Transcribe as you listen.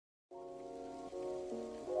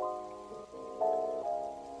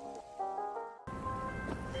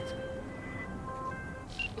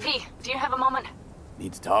V, do you have a moment?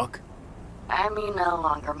 Need to talk? I mean a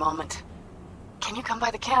longer moment. Can you come by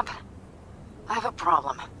the camp? I have a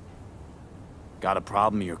problem. Got a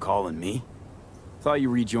problem you're calling me? Thought you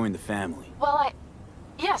rejoined the family. Well,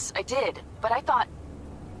 yes, I did, but I thought...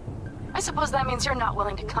 I suppose that means you're not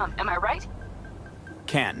willing to come, am I right?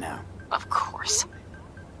 Can't now. Of course.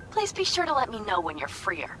 Please be sure to let me know when you're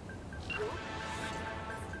freer.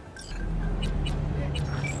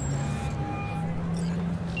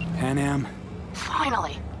 Panam?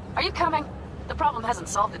 Finally! Are you coming? The problem hasn't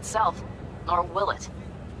solved itself, nor will it.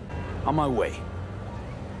 On my way.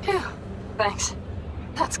 Phew, thanks.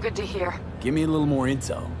 That's good to hear. Give me a little more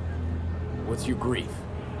intel. What's your grief?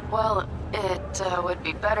 Well, it would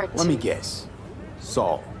be better to... Let me guess.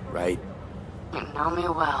 Saul, right? You know me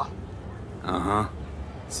well. Uh-huh.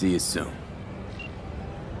 See you soon.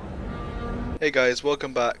 Hey guys,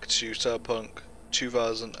 welcome back to Cyberpunk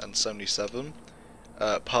 2077,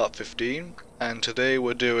 part 15, and today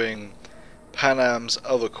we're doing Panam's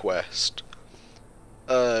other quest.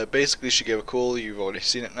 Basically she gave a call, you've already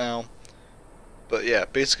seen it now. But yeah,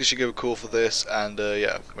 basically she gave a call for this, and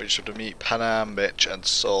yeah, we just have to meet Panam, Mitch, and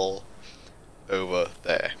Saul over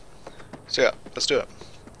there. So yeah, let's do it.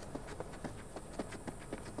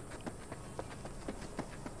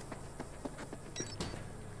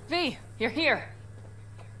 V, you're here.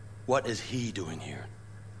 What is he doing here?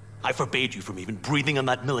 I forbade you from even breathing on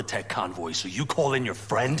that Militech convoy, so you call in your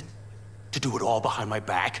friend? To do it all behind my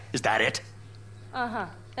back? Is that it? Uh-huh.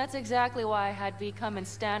 That's exactly why I had V come and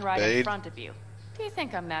stand right in front of you. Do you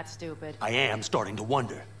think I'm that stupid? I am starting to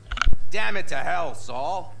wonder. Damn it to hell,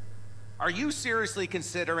 Saul. Are you seriously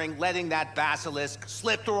considering letting that basilisk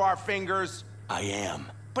slip through our fingers? I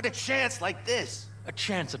am. But a chance like this. A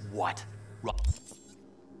chance at what?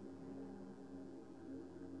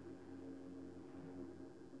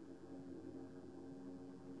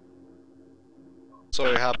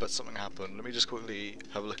 Sorry, but something happened. Let me just quickly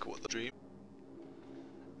have a look at what the dream.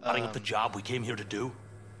 Running up the job we came here to do?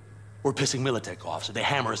 We're pissing Militech off, so they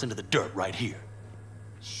hammer us into the dirt right here.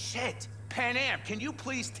 Shit! Panam, can you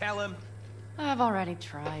please tell him? I've already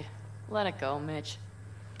tried. Let it go, Mitch.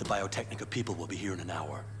 The Biotechnica people will be here in an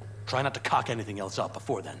hour. Try not to cock anything else up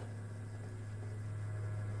before then.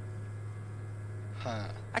 Huh.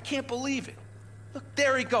 I can't believe it. Look,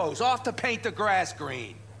 there he goes, off to paint the grass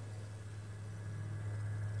green.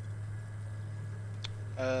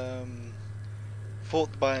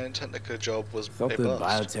 Thought the Biotechnica job was Thought a the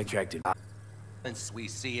bust. biotech tracted. Since we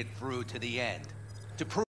see it through to the end. To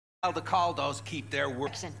prove how the Caldos keep their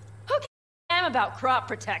word. Who cares about crop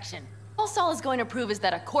protection? All Saul is going to prove is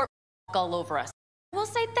that a corpse all over us. We'll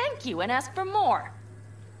say thank you and ask for more.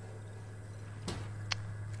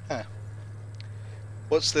 Huh.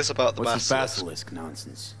 What's this about the What's this basilisk? basilisk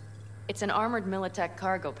nonsense? It's an armored Militech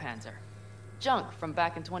cargo panzer. Junk from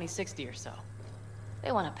back in 2060 or so.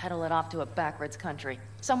 They want to peddle it off to a backwards country,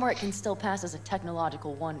 somewhere it can still pass as a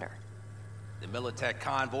technological wonder. The Militech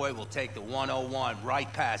convoy will take the 101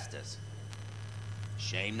 right past us.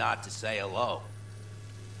 Shame not to say hello.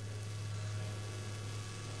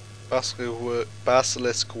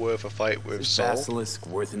 Basilisk worth a fight with Is Saul? basilisk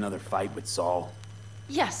worth another fight with Saul?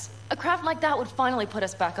 Yes, a craft like that would finally put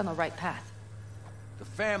us back on the right path. The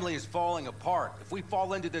family is falling apart. If we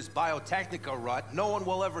fall into this Biotechnica rut, no one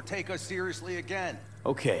will ever take us seriously again.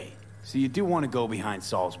 Okay, so you do want to go behind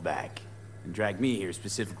Saul's back, and drag me here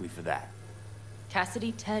specifically for that.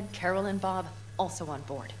 Cassidy, Ted, Carol, and Bob also on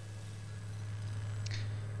board.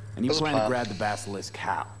 And you That's a plan to plan. grab the basilisk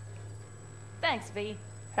how? Thanks, V.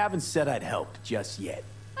 Haven't said I'd help just yet.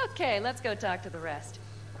 Okay, let's go talk to the rest.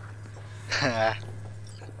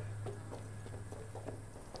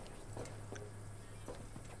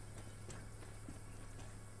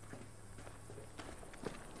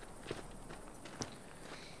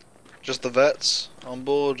 Just the vets on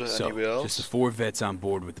board? So, Anybody else? just the 4 vets on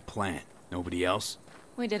board with the plan. Nobody else?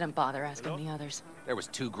 We didn't bother asking the others. There was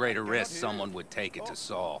too great a risk someone would take it to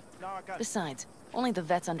Saul. Besides, only the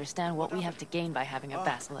vets understand what we have to gain by having a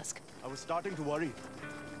basilisk. I was starting to worry.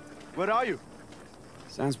 Where are you?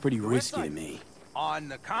 Sounds pretty risky to me. On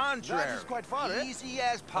the contrary, That is quite far, eh? easy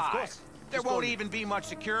as pie. Of course. There Just won't go. even be much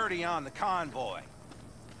security on the convoy.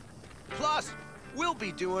 Plus, we'll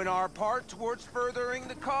be doing our part towards furthering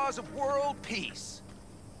the cause of world peace.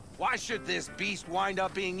 Why should this beast wind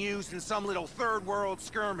up being used in some little third world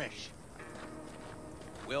skirmish?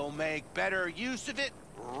 We'll make better use of it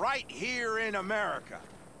right here in America.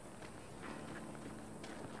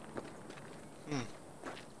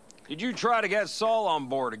 Did you try to get Saul on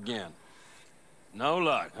board again? No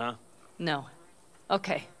luck, huh? No.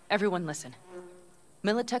 Okay, everyone listen.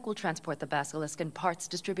 Militech will transport the Basilisk in parts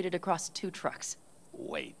distributed across 2 trucks.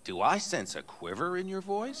 Wait, do I sense a quiver in your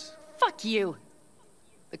voice? Fuck you!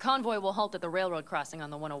 The convoy will halt at the railroad crossing on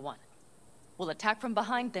the 101. We'll attack from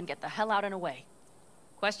behind, then get the hell out and away.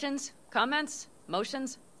 Questions? Comments?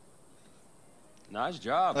 Motions? Nice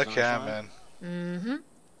job, Okay, Sunshine. man.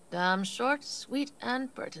 Damn short, sweet,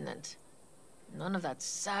 and pertinent. None of that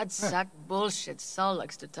sad sack bullshit Saul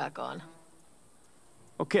likes to tack on.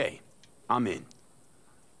 Okay, I'm in.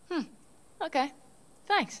 Okay.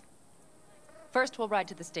 Thanks. First, we'll ride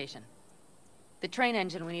to the station. The train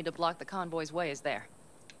engine we need to block the convoy's way is there.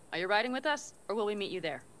 Are you riding with us, or will we meet you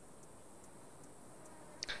there?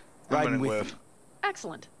 I'm Riding running with with. you.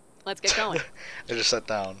 Excellent. Let's get going. I just sat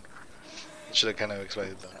down. Should have kind of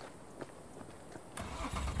expected that.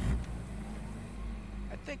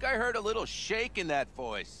 I think I heard a little shake in that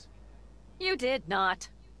voice. You did not.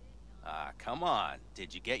 Ah, come on.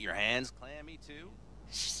 Did you get your hands clammy too?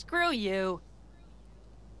 Screw you.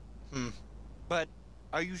 But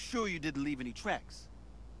are you sure you didn't leave any tracks?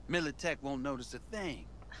 Militech won't notice a thing.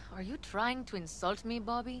 Are you trying to insult me,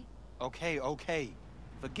 Bobby? Okay.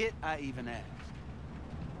 Forget I even asked.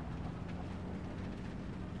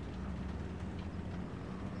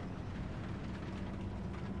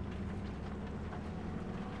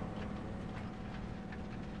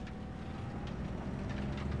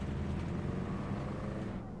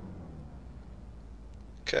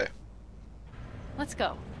 Okay. Let's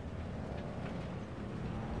go.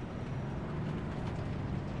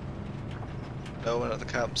 No one at the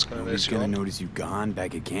camp's gonna Nobody's notice you gonna on. notice you gone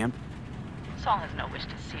back at camp? Saul has no wish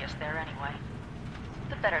to see us there anyway.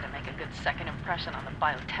 The better to make a good second impression on the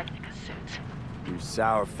Biotechnica suits. Your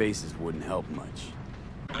sour faces wouldn't help much.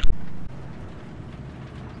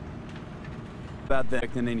 About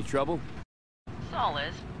that, in any trouble? Saul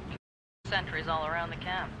is. Sentries all around the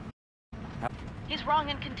camp. He's wrong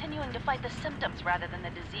in continuing to fight the symptoms rather than the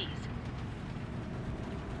disease.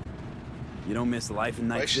 You don't miss life in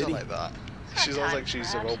Why Night does she City? sound like that? She sounds like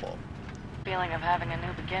she's a Perhaps. robot. Feeling of having a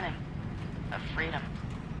new beginning. Of freedom.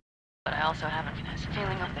 But I also have this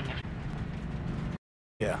feeling of nothing.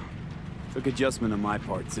 Yeah. Took adjustment on my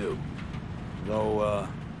part, too. Though,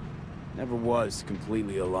 never was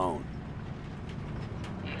completely alone.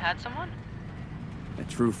 You had someone? A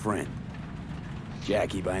true friend.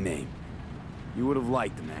 Jackie by name. You would have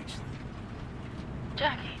liked him, actually.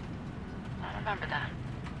 Jackie. I remember that.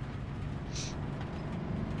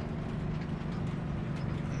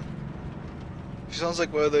 She sounds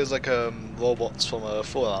like one of those like robots from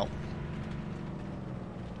Fallout.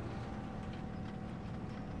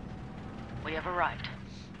 We have arrived.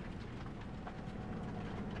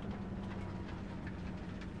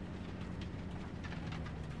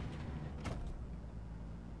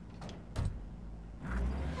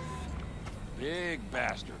 Big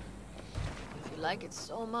bastard. If you like it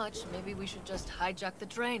so much, maybe we should just hijack the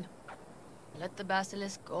train. Let the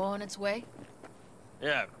Basilisk go on its way.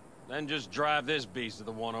 Yeah, then just drive this beast to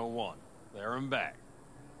the 101. There and back.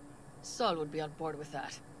 Saul would be on board with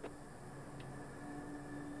that.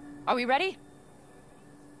 Are we ready?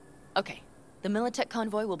 Okay. The Militech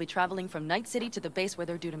convoy will be traveling from Night City to the base where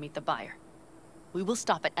they're due to meet the buyer. We will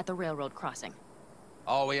stop it at the railroad crossing.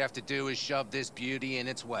 All we have to do is shove this beauty in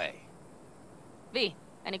its way. V,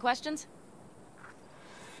 any questions?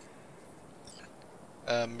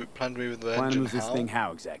 Plan to move the Plan to engine move this how? thing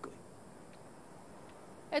how, exactly?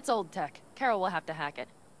 It's old tech. Carol will have to hack it.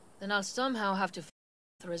 Then I'll somehow have to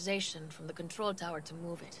authorization from the control tower to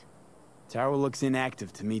move it. Tower looks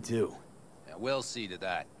inactive to me, too. Yeah, we'll see to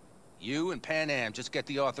that. You and Pan Am just get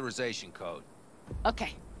the authorization code.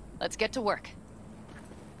 Okay, let's get to work.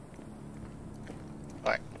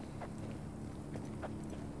 Right.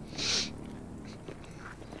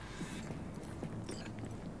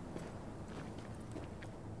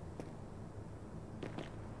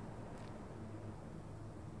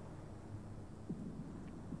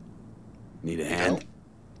 Need a hand?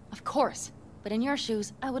 Of course. But in your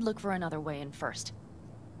shoes, I would look for another way in first.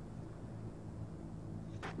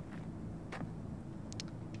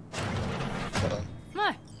 Hold on.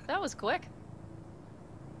 My, that was quick.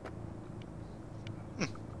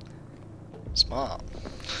 Smart.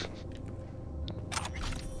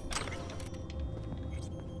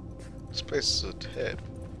 This place is a tip.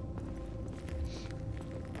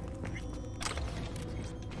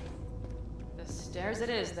 The stairs it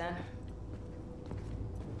is, then.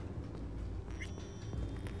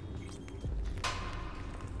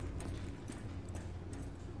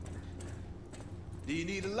 Do you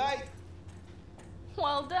need a light?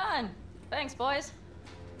 Well done. Thanks, boys.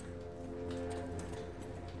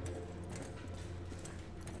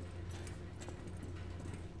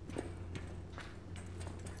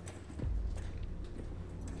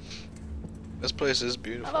 this place is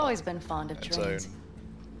beautiful. I've always been fond of Its trains. own.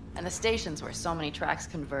 And the stations where so many tracks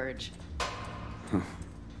converge.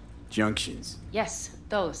 Junctions. Yes,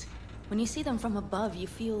 those. When you see them from above, you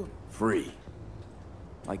feel... Free.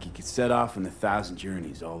 Like you could set off on 1,000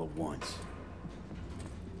 journeys all at once.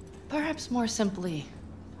 perhaps more simply,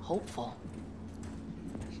 hopeful.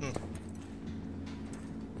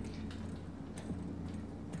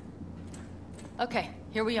 Okay,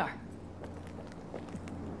 here we are.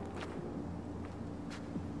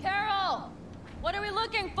 Carol! What are we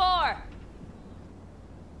looking for?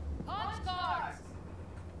 Punch cards!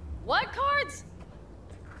 What cards?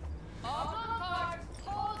 Oblong cards,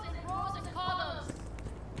 holes in rows and columns.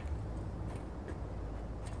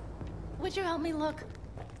 Would you help me look?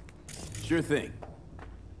 Sure thing.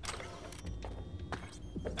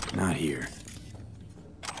 Not here.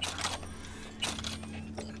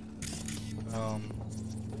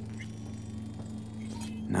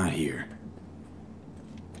 Not here.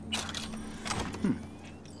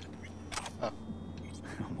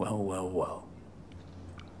 Well, well, well.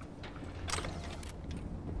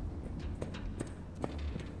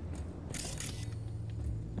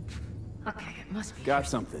 Okay, it must be. Got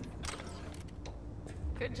something.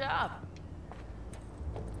 Good job.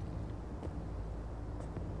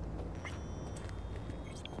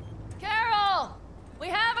 Carol! We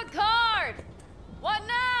have a card! What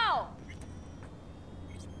now?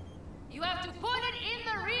 You have to put it in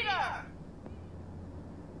the reader!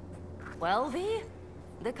 Well, V?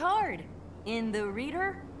 The card. In the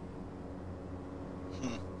reader?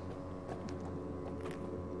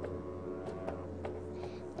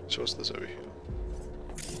 So what's this over here?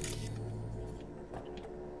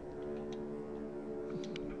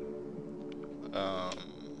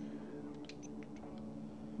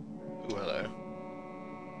 Ooh, hello.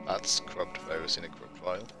 That's corrupt if I've ever seen a corrupt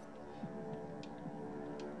file.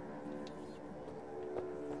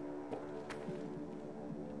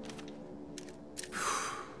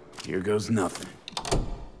 Here goes nothing.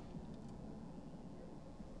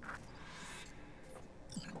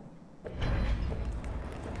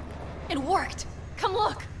 It worked! Come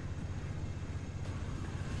look!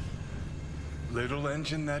 Little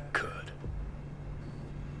engine that could.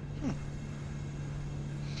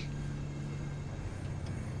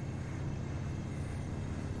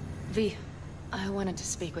 V, I wanted to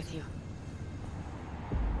speak with you.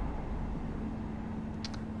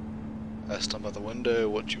 I stand by the window,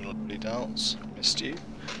 watch you lovely doubts. Missed you.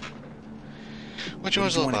 What you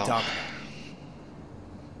was all about?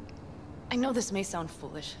 I know this may sound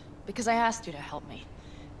foolish, because I asked you to help me.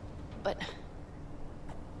 But...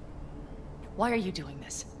 why are you doing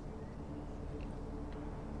this?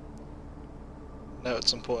 No,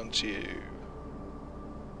 it's important to you.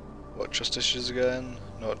 What, trust issues again?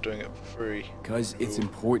 Not doing it for free. Because it's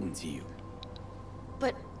important to you.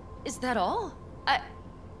 But is that all?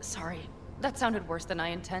 Sorry, that sounded worse than I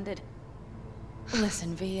intended.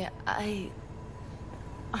 Listen, V, I'm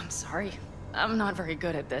sorry. I'm not very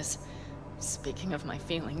good at this. Speaking of my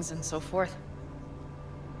feelings and so forth.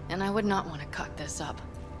 And I would not want to cut this up.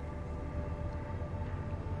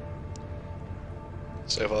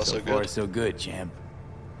 So far, so So far, good. so good, champ.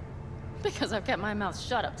 Because I've kept my mouth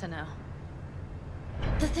shut up to now.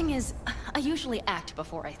 The thing is, I usually act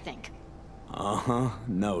before I think. Uh-huh,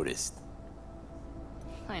 noticed.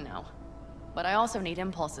 I know. But I also need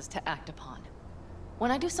impulses to act upon.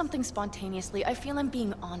 When I do something spontaneously, I feel I'm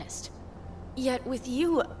being honest. Yet with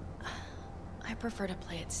you, I prefer to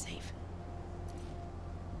play it safe.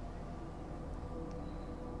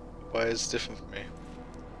 Why is it different for me?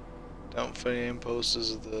 Don't feel any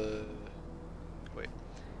impulses of the... Wait.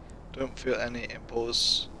 Don't feel any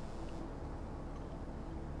impulse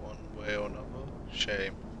one way or another.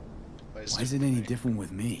 Shame. Why is it any different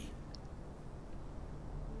with me?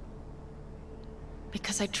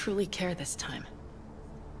 Because I truly care this time.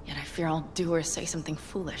 Yet I fear I'll do or say something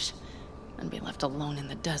foolish and be left alone in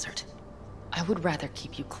the desert. I would rather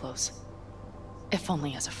keep you close. If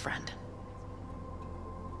only as a friend.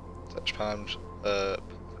 Touch Panam's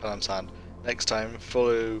hand. Next time,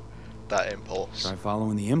 follow that impulse. Try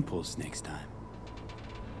following the impulse next time.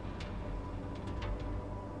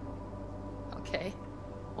 Okay.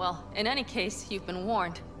 Well, in any case, you've been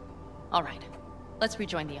warned. All right. Let's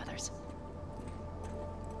rejoin the others.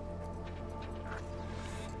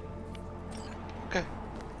 Okay.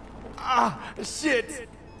 Ah, shit!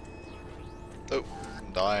 Oh,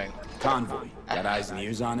 I'm dying. Convoy. Got eyes and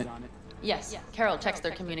ears on it? Yes, Carol checks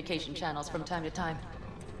their communication channels from time to time.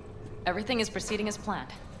 Everything is proceeding as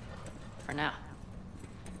planned. For now.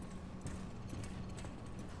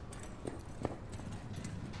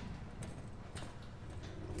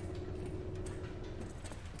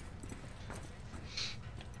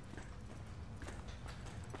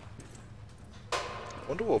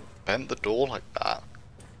 wonder what bent the door like that.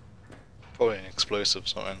 Probably an explosive or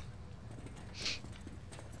something.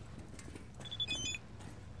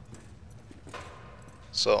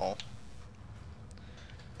 So,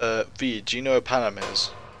 V, do you know where Panam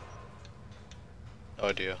is? No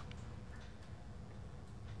idea.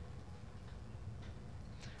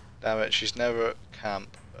 Damn it, she's never at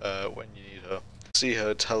camp when you need her. See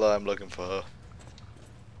her, tell her I'm looking for her.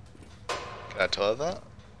 Can I tell her that?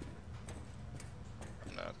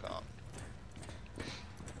 No, I can't.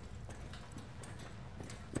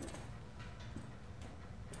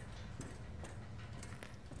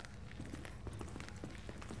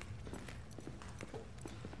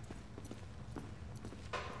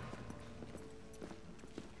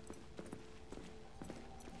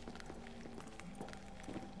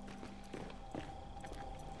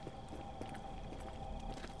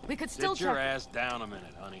 We could still Sit your check. ass down a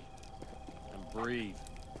minute, honey. And breathe.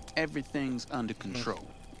 Everything's under control.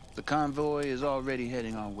 The convoy is already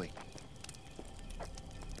heading our way.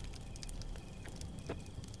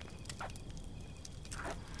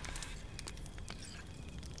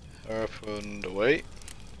 Her up and away.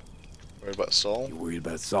 Worried about Saul? You worried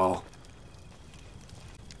about Saul?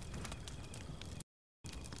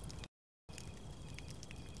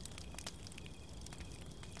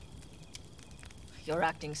 You're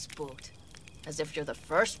acting spooked. As if you're the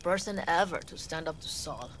first person ever to stand up to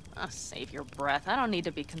Saul. Oh, save your breath. I don't need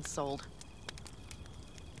to be consoled.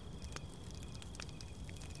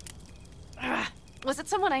 Was it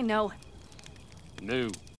someone I know?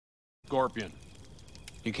 New. Scorpion.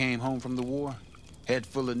 He came home from the war, head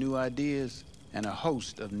full of new ideas, and a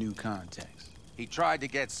host of new contacts. He tried to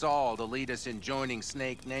get Saul to lead us in joining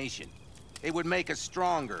Snake Nation. It would make us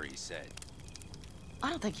stronger, he said. I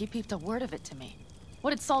don't think he peeped a word of it to me.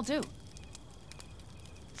 What did Saul do?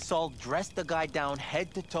 Saul dressed the guy down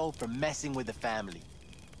head to toe for messing with the family.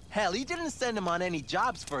 Hell, he didn't send him on any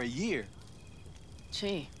jobs for a year.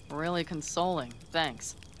 Gee, really consoling.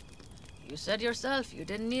 Thanks. You said yourself you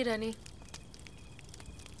didn't need any.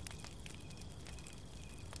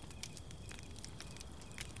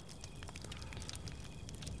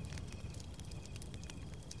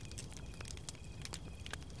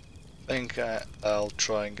 I think I'll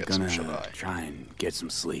try and get some shut-eye. Try and get some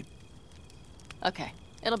sleep. Okay.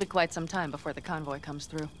 It'll be quite some time before the convoy comes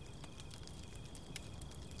through.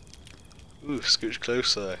 Ooh, scooch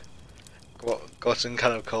closer. Gotten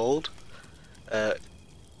kind of cold.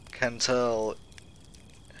 Can tell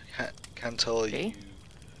you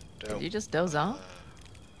don't. Did you just doze off?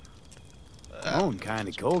 Oh, kind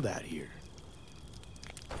of cold out here.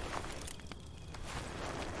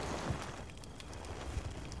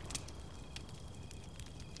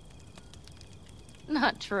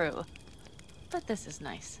 Not true. But this is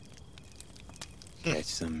nice. Catch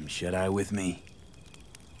some shut-eye with me?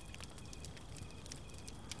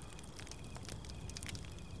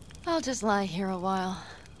 I'll just lie here a while,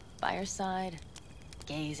 by your side,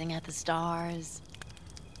 gazing at the stars.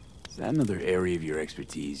 Is that another area of your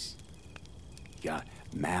expertise? You got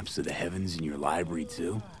maps of the heavens in your library,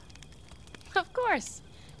 too? Of course.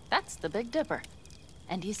 That's the Big Dipper.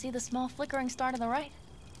 And do you see the small flickering star to the right?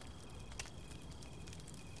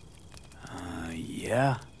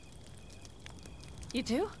 Yeah. You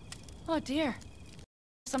do? Oh dear.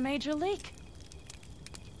 It's a major leak.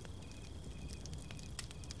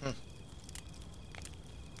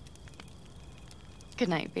 Good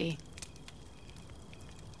night, V.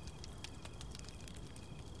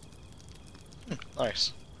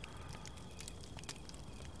 Nice.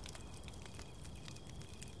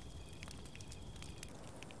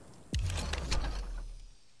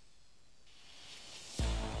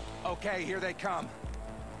 Okay, here they come.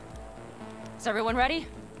 Is everyone ready?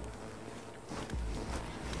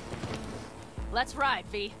 Let's ride,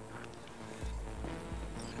 V.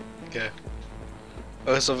 Okay.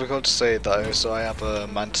 Also, I forgot to say that also I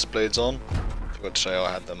have mantis blades on. Forgot to show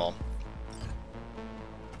I had them on.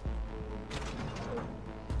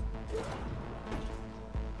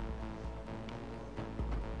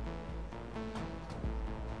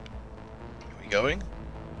 Are we going?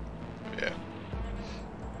 Yeah.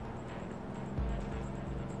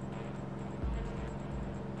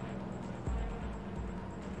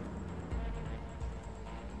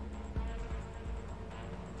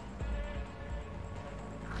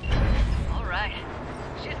 All right.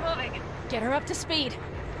 Shit moving. Get her up to speed.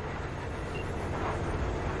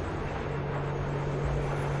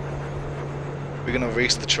 We're gonna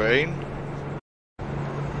race the train?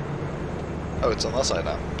 Oh, it's on that side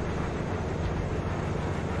now.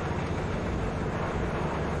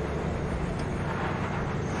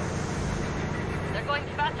 They're going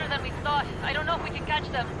faster than we thought. I don't know if we can catch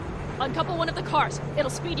them. Uncouple one of the cars. It'll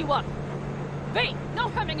speed you up. V, no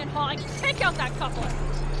hemming and hawing. Take out that coupler.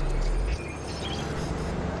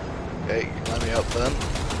 Okay, let me up then.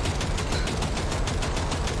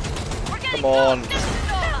 Come on.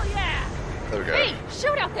 Hell yeah! There we go. V,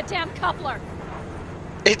 shoot out the damn coupler.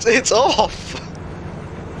 It's off.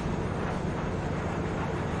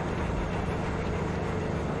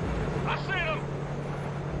 I see them.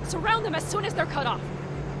 Surround them as soon as they're cut off.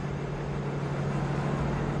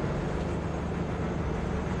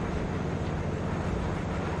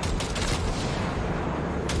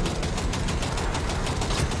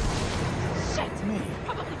 Shit!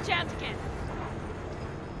 Probably jammed again.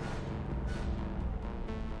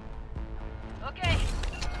 Okay,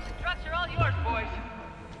 the trucks are all yours, boys.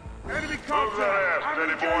 Enemy contact! I'm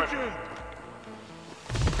engaging!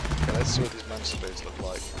 Okay, let's see what these monster bays look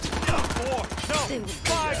like. 4, no,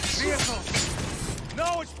 5 vehicles!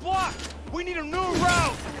 No, it's blocked! We need a new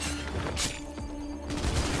route!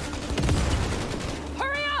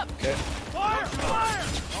 Hurry up! Okay. Fire! Fire!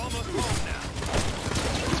 Almost home now.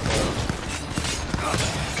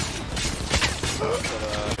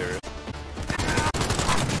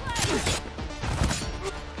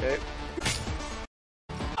 Okay.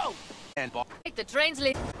 Oh! And Take the train's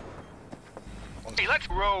lead. hey, let's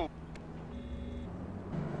roll!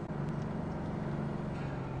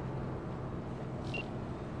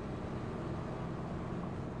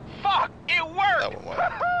 Fuck! It worked! That one went.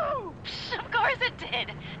 Woohoo! Of course it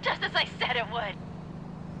did! Just as I said it would.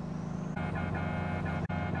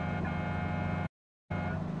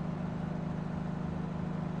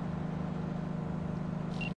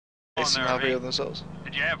 They seem happy with themselves.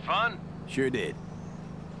 Did you have fun? Sure did.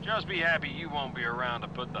 Just be happy you won't be around to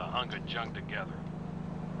put the hunk of junk together.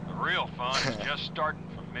 The real fun is just starting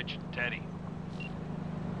for Mitch and Teddy.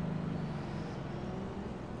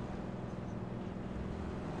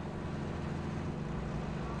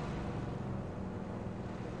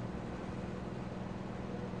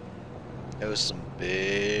 There was some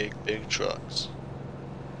big trucks.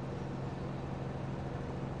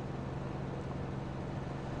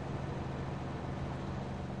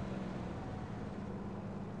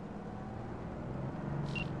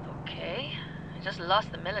 Okay, I just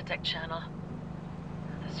lost the Militech channel.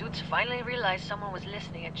 The suits finally realized someone was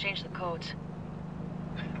listening and changed the codes.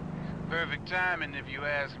 Perfect timing, if you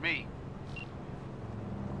ask me.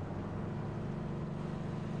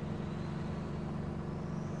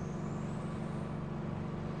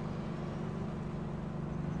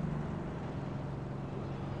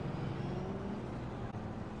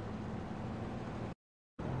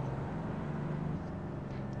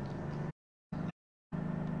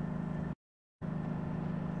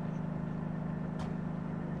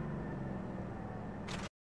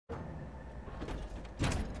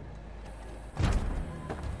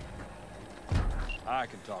 I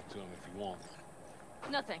can talk to him if you want.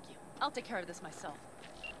 No, thank you. I'll take care of this myself.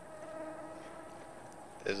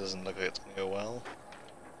 It doesn't look like it's gonna go well.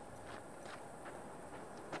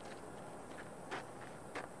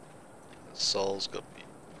 Saul's gonna be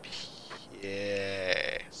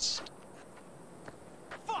pissed.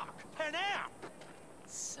 Fuck! An app!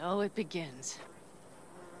 So it begins.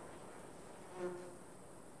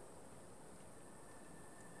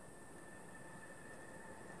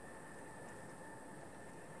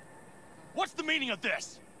 What's the meaning of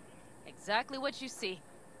this? Exactly what you see.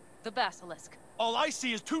 The basilisk. All I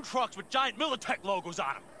see is 2 trucks with giant Militech logos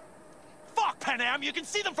on them. Fuck, Panam, you can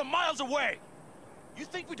see them from miles away! You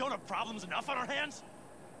think we don't have problems enough on our hands?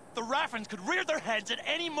 The Raffens could rear their heads at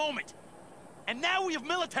any moment. And now we have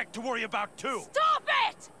Militech to worry about too. Stop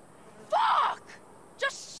it! Fuck!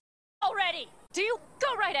 Just already! Do you?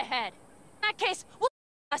 Go right ahead. In that case, we'll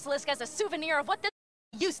basilisk as a souvenir of what this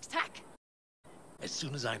used tech. As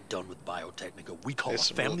soon as I'm done with Biotechnica, we call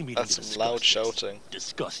There's a family meeting to that's discuss some loud this. shouting.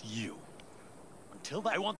 Discuss you. Until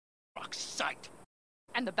then, I want the rock sight.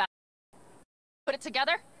 And the put it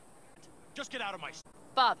together? Just get out of my...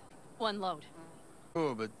 Bob, one load.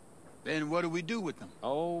 Oh, but then what do we do with them?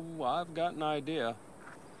 Oh, I've got an idea.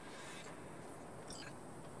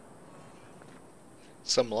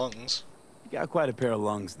 Some lungs. You got quite a pair of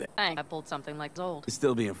lungs there. I pulled something like old. It's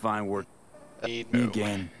still being fine work. Need Me no.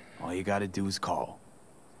 again. All you gotta do is call.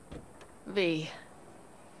 V,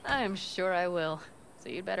 I'm sure I will. So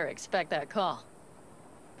you'd better expect that call.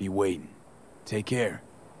 Be waiting. Take care.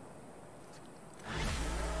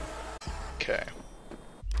 Okay.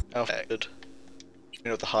 Good.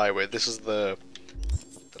 You know, the highway. This is the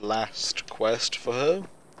last quest for her.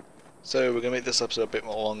 So we're gonna make this episode a bit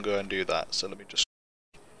more longer and do that. So let me just.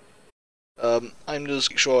 I'm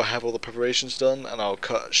just sure I have all the preparations done, and I'll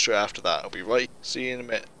cut straight after that. I'll be right. See you in a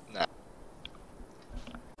minute now.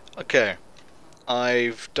 Okay,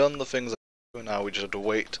 I've done the things I do, now we just have to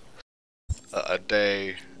wait a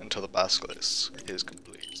day until the basilisk is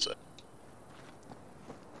complete. So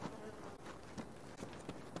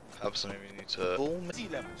perhaps maybe we need to.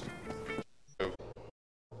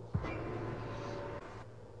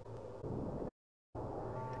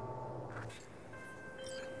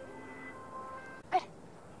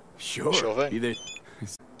 Sure thing. Either.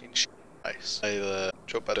 Nice. I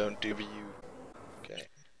hope I don't do you. Okay.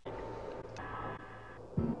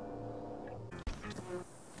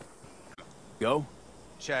 Go.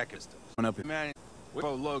 Check it. One up. Man,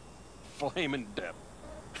 look, flaming depth.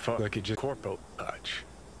 Fuck like you just corporal touch.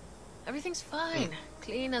 Everything's fine.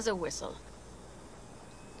 Clean as a whistle.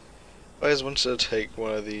 I always wanted to take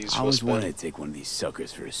one of these. I always wanted to take one of these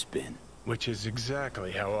suckers for a spin. Which is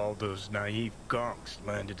exactly how all those naive gonks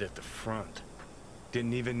landed at the front.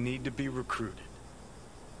 Didn't even need to be recruited.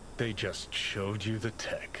 They just showed you the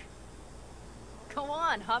tech. Go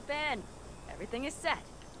on, hop in. Everything is set.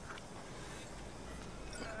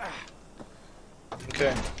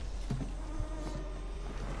 Okay.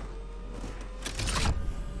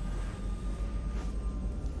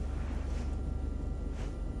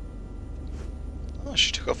 Oh,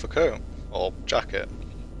 she took off her coat or jacket.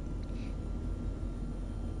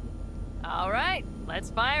 All right, let's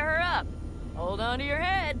fire her up. Hold on to your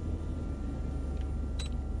head.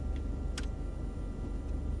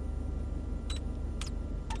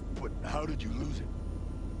 But how did you lose it?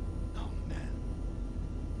 Oh, man.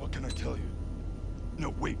 What can I tell you?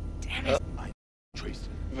 No, wait. Damn it. I traced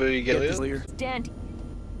it. Will you get it? Stand.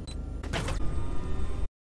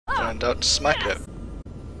 And out to smack it.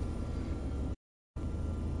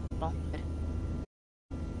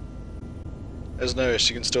 As noticed,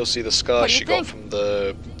 you can still see the scars she got from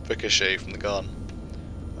the ricochet from the gun.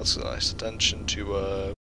 That's a nice attention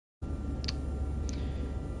to,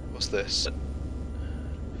 what's this?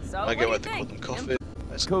 So I get what they call them, coffee.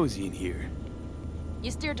 It's cozy in here. You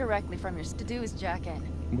steer directly from your to-dos, jack in.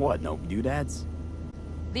 What, no doodads?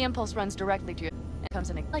 The impulse runs directly to you and comes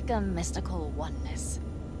in like a mystical oneness.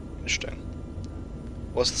 Interesting.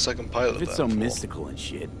 What's the second pilot If it's so mystical and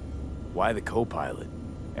shit, why the co-pilot?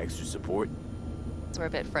 Extra support? We're a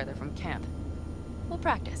bit further from camp. We'll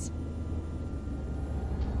practice.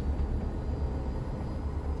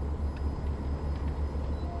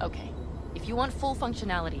 Okay, if you want full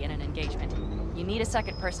functionality in an engagement, you need a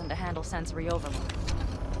second person to handle sensory overload.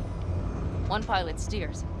 One pilot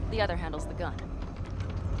steers, the other handles the gun.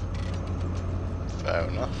 Fair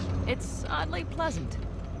enough. It's oddly pleasant.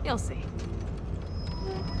 You'll see.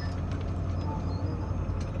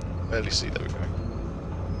 Barely see, there we go.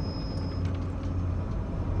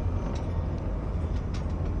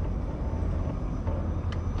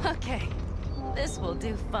 Okay, this will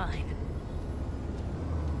do fine.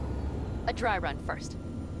 A dry run first.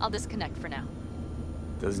 I'll disconnect for now.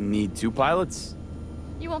 Doesn't need two pilots?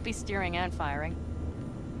 You won't be steering and firing.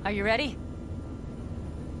 Are you ready?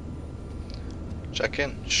 Check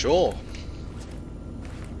in. Sure.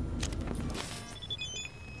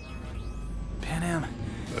 Panam.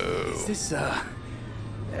 Is this,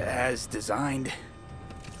 as designed?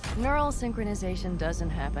 Neural synchronization doesn't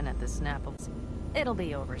happen at the snap of... It'll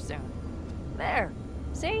be over soon. There.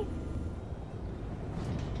 See?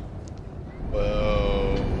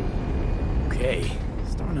 Whoa. Okay.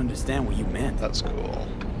 Starting to understand what you meant. That's cool.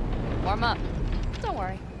 Warm up. Don't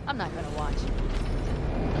worry. I'm not gonna watch.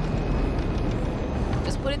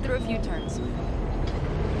 Just put it through a few turns.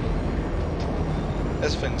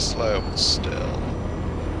 This thing's slow, but still.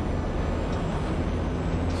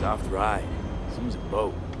 Soft ride. Seems a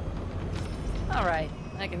boat. Alright.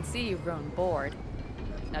 I can see you've grown bored.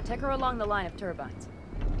 Now take her along the line of turbines.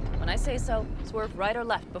 When I say so, swerve right or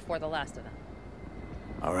left before the last of them.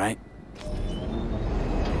 All right.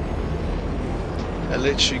 I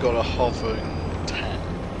literally got a hovering 10.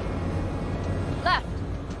 Left.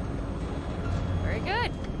 Very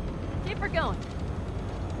good. Keep her going.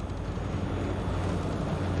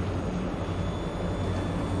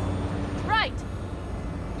 Right.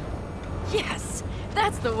 Yes,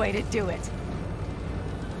 that's the way to do it.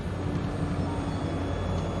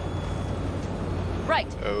 Right.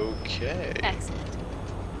 Okay. Excellent.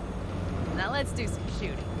 Now let's do some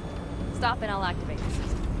shooting. Stop and I'll activate the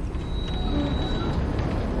system.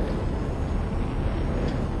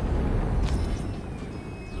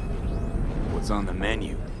 What's on the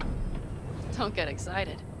menu? Don't get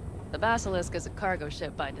excited. The Basilisk is a cargo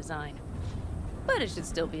ship by design. But it should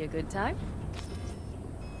still be a good time.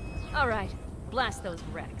 All right, blast those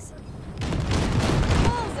wrecks.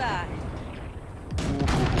 side.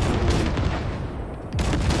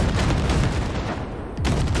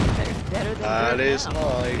 Better than That good is now.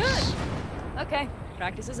 nice. Good. Okay,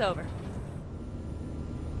 practice is over.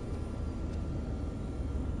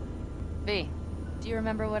 V, do you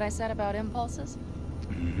remember what I said about impulses?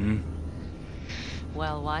 Mm-hmm.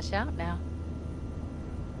 Well, watch out now.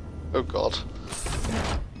 Oh god.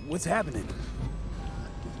 What's happening?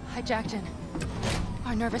 Hi, Jackson.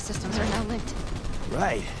 Our nervous systems are now linked.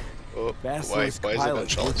 Right. Oh, Basilisk why is it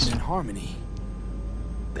pilots gunshots? working in harmony.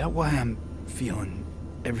 That why I'm feeling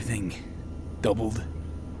everything doubled?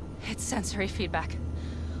 It's sensory feedback.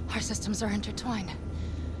 Our systems are intertwined.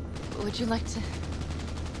 Would you like to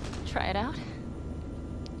try it out?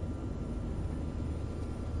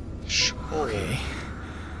 Sure. Okay.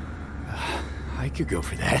 I could go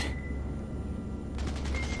for that.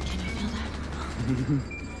 Can you feel that?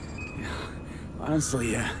 Yeah.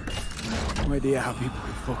 Honestly, no idea how people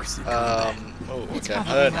could focus in combat. Oh, It's okay, I'm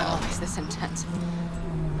probably hurt not now. always this intense.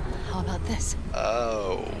 How about this?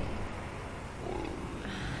 Oh.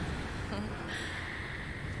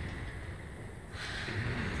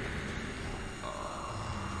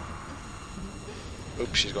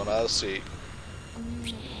 Oops, she's gone out of seat.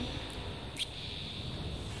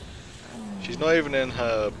 She's not even in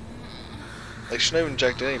her... Like, she's not even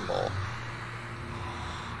injected anymore.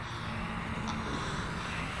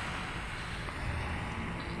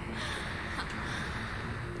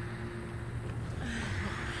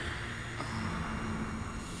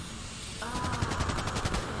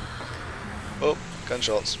 Oh,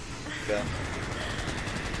 gunshots. Yeah.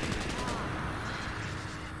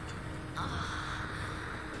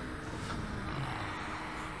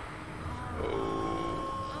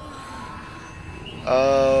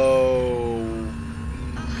 Oh.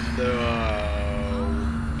 No.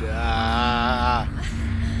 Ah.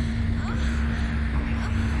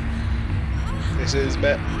 This is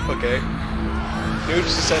met. Okay. Nudity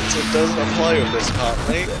sensor doesn't apply with this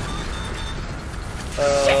apparently.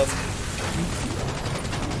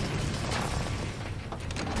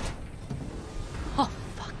 Oh,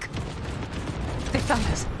 fuck. They found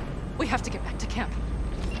us. We have to get back to camp.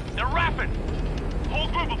 They're rapping! Whole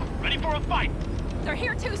group of them, ready for a fight! They're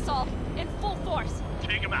here too, Saul. In full force.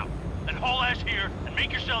 Take them out, then haul ass here and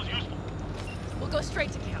make yourselves useful. We'll go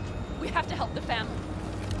straight to camp. We have to help the family.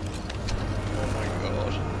 Oh my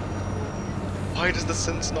god. Why does the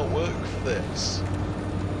sense not work for this?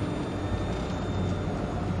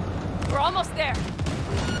 We're almost there.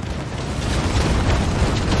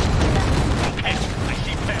 Okay, I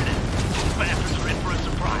see Bandit. Those bastards are in for a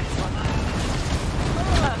surprise.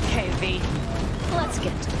 Okay, V. Let's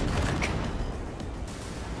get to work.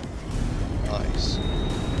 Nice.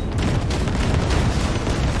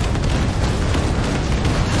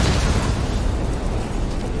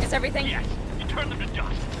 Is everything? Yes, you turned them to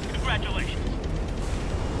dust. Congratulations.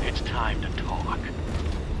 It's time to talk.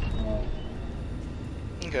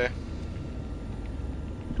 Okay.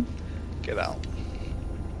 Get out.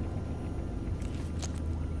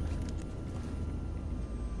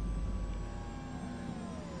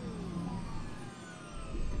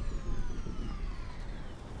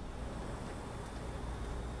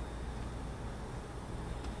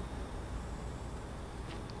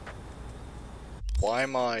 Why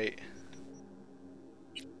am I...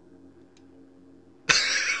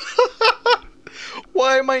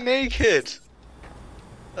 Why am I naked?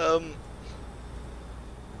 All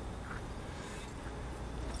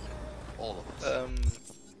of us.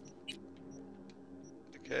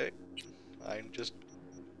 Okay. I'm just...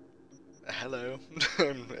 Hello.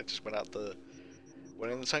 I just went out the...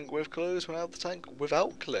 Went in the tank with clothes, went out the tank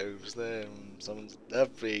without clothes. Then someone's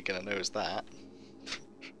definitely gonna notice that.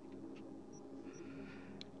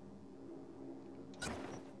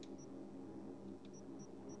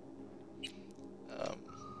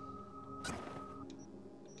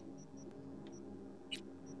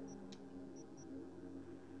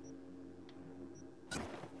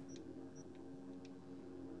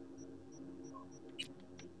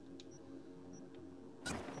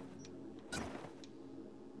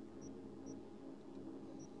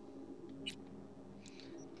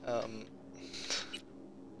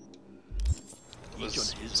 Each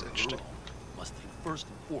of his girl must think first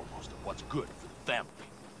and foremost of what's good for the family.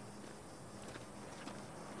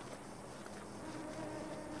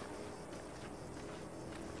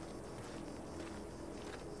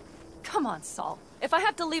 Come on, Saul. If I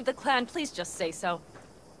have to leave the clan, please just say so.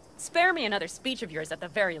 Spare me another speech of yours at the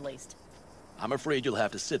very least. I'm afraid you'll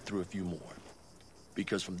have to sit through a few more.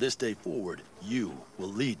 Because from this day forward, you will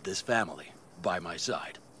lead this family by my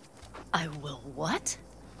side. I will what?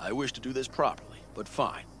 I wish to do this properly, but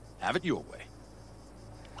fine. Have it your way.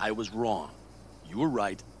 I was wrong. You were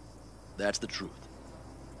right. That's the truth.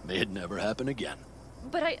 May it never happen again.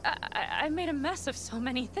 But I made a mess of so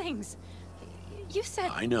many things. You said...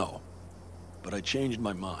 I know. But I changed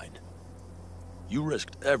my mind. You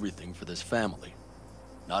risked everything for this family.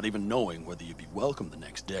 Not even knowing whether you'd be welcome the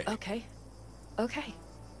next day. Okay. Okay.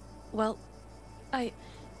 Well,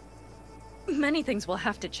 many things will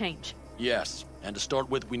have to change. Yes, and to start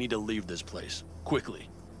with, we need to leave this place. Quickly.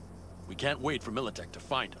 We can't wait for Militech to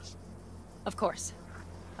find us. Of course.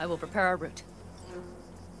 I will prepare our route.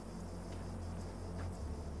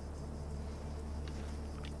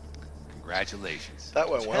 Congratulations. That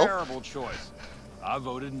went well. Terrible choice. I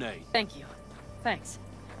voted nay. Thank you. Thanks.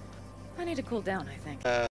 I need to cool down, I think.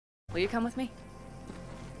 Will you come with me?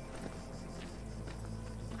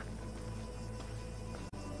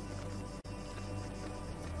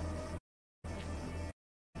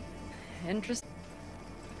 Interesting.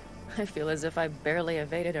 I feel as if I barely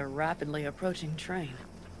evaded a rapidly approaching train.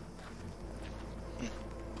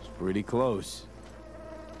 It's pretty close.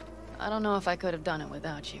 I don't know if I could have done it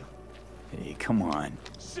without you. Hey, come on.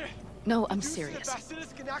 No, I'm serious.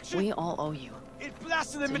 We all owe you.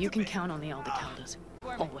 So you can count on the Aldecaldos.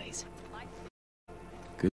 Always.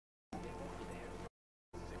 Good.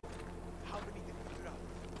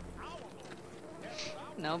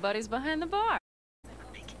 Nobody's behind the bar.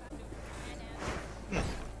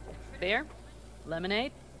 Beer?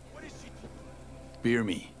 Lemonade? Beer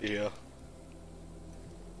me. Yeah.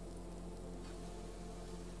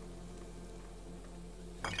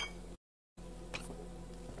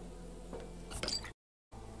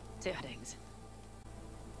 Settings.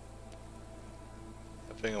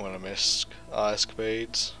 I think I'm gonna miss our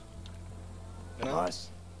escapades. You know? Us.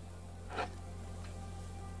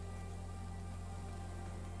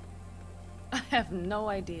 I have no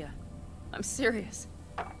idea. I'm serious.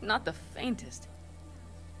 Not the faintest.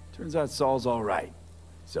 Turns out Saul's all right.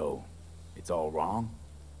 So, it's all wrong?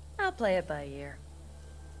 I'll play it by ear.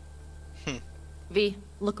 V,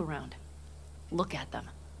 look around. Look at them.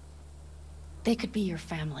 They could be your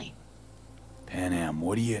family. Panam,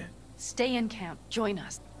 what do you... Stay in camp. Join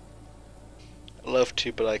us. I'd love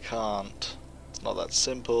to, but I can't. It's not that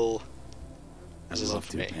simple. This I'd isn't love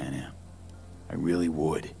for to, me. Panam. I really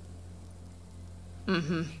would.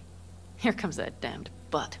 Mm-hmm. Here comes that damned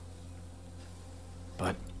butt.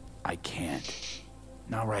 But I can't.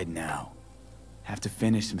 Not right now. Have to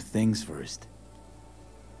finish some things first.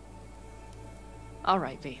 All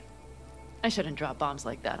right, V. I shouldn't drop bombs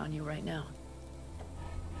like that on you right now.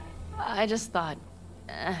 I just thought...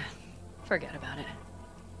 forget about it.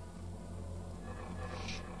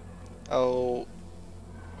 Oh...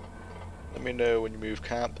 Let me know when you move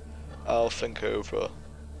camp. I'll think it over.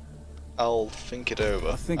 I'll think it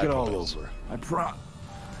all over. I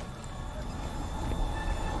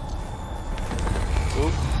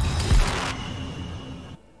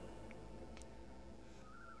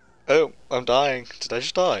Oh, I'm dying. Did I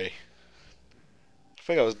just die?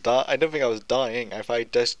 I don't think I was dying. I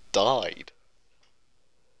just died.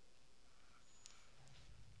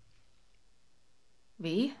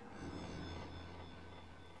 V?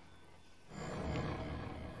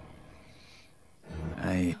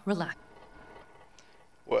 Relax.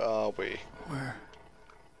 Where are we? Where?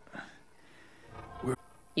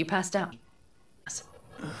 You passed out.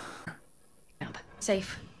 Camp.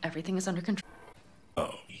 Safe. Everything is under control.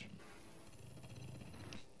 Oh.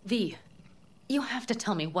 V, you have to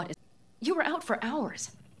tell me what is... You were out for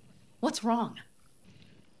hours. What's wrong?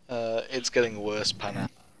 It's getting worse, Panna.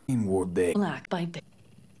 Black by bit.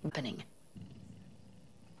 Opening.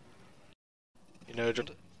 You know,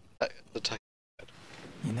 the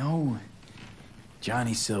You know,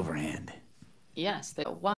 Johnny Silverhand. Yes, they...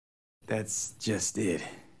 What? That's just it.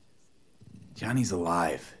 Johnny's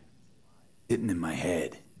alive. Sitting in my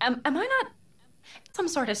head. Am I not... Some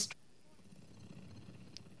sort of...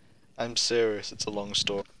 I'm serious, it's a long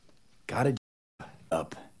story. Gotta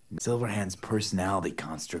up. Silverhand's personality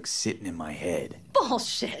construct sitting in my head.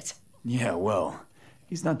 Bullshit! Yeah, well,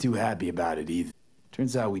 he's not too happy about it either.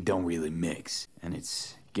 Turns out we don't really mix, and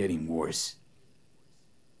it's getting worse.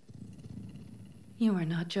 You are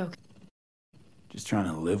not joking. Just trying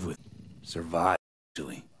to live with, survive,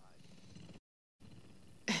 actually.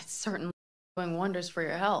 It's certainly doing wonders for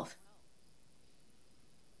your health.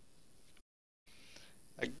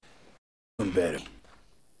 Doing better.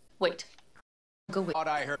 Wait. Go with. What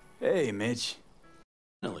I heard. Hey, Mitch.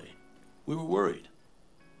 Finally, we were worried.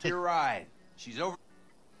 You're right. She's over.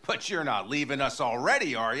 But you're not leaving us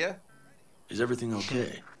already, are you? Is everything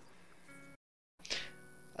okay?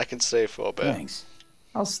 I can stay for a bit. Thanks.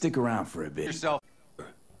 I'll stick around for a bit. Yourself.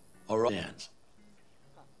 hands.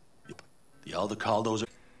 The Aldecaldos are...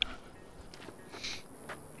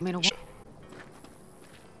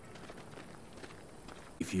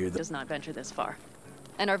 If you're does not venture this far.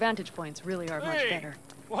 And our vantage points really are much better.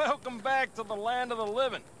 Welcome back to the land of the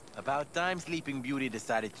living. About time Sleeping Beauty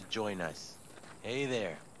decided to join us. Hey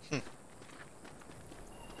there.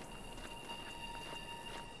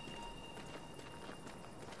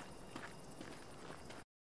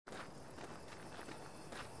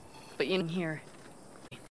 But in here,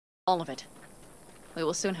 all of it. We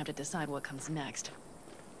will soon have to decide what comes next.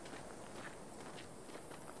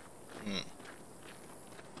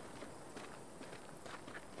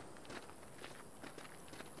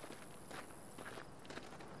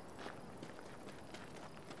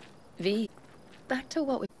 V, back to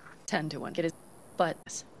what we tend to want. It is, but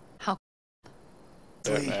how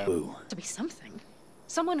Boo. to be something,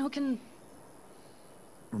 someone who can.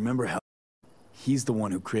 Remember how he's the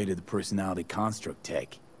one who created the personality construct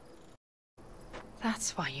tech.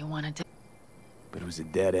 That's why you wanted to. But it was a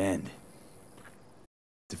dead end.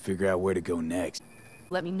 To figure out where to go next.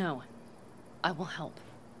 Let me know. I will help.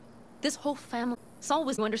 This whole family, Saul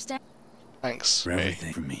was to understand. Thanks. For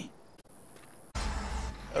everything for me.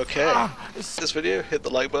 Okay, this video, hit the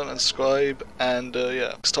like button and subscribe, and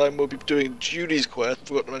yeah, next time we'll be doing Judy's quest.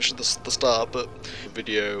 Forgot to mention the start, but the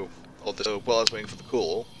video of this while I was waiting for the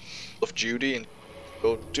call of Judy, and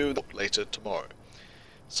we'll do that later tomorrow.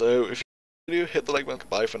 So if you hit the like button,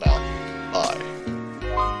 bye for now. Bye.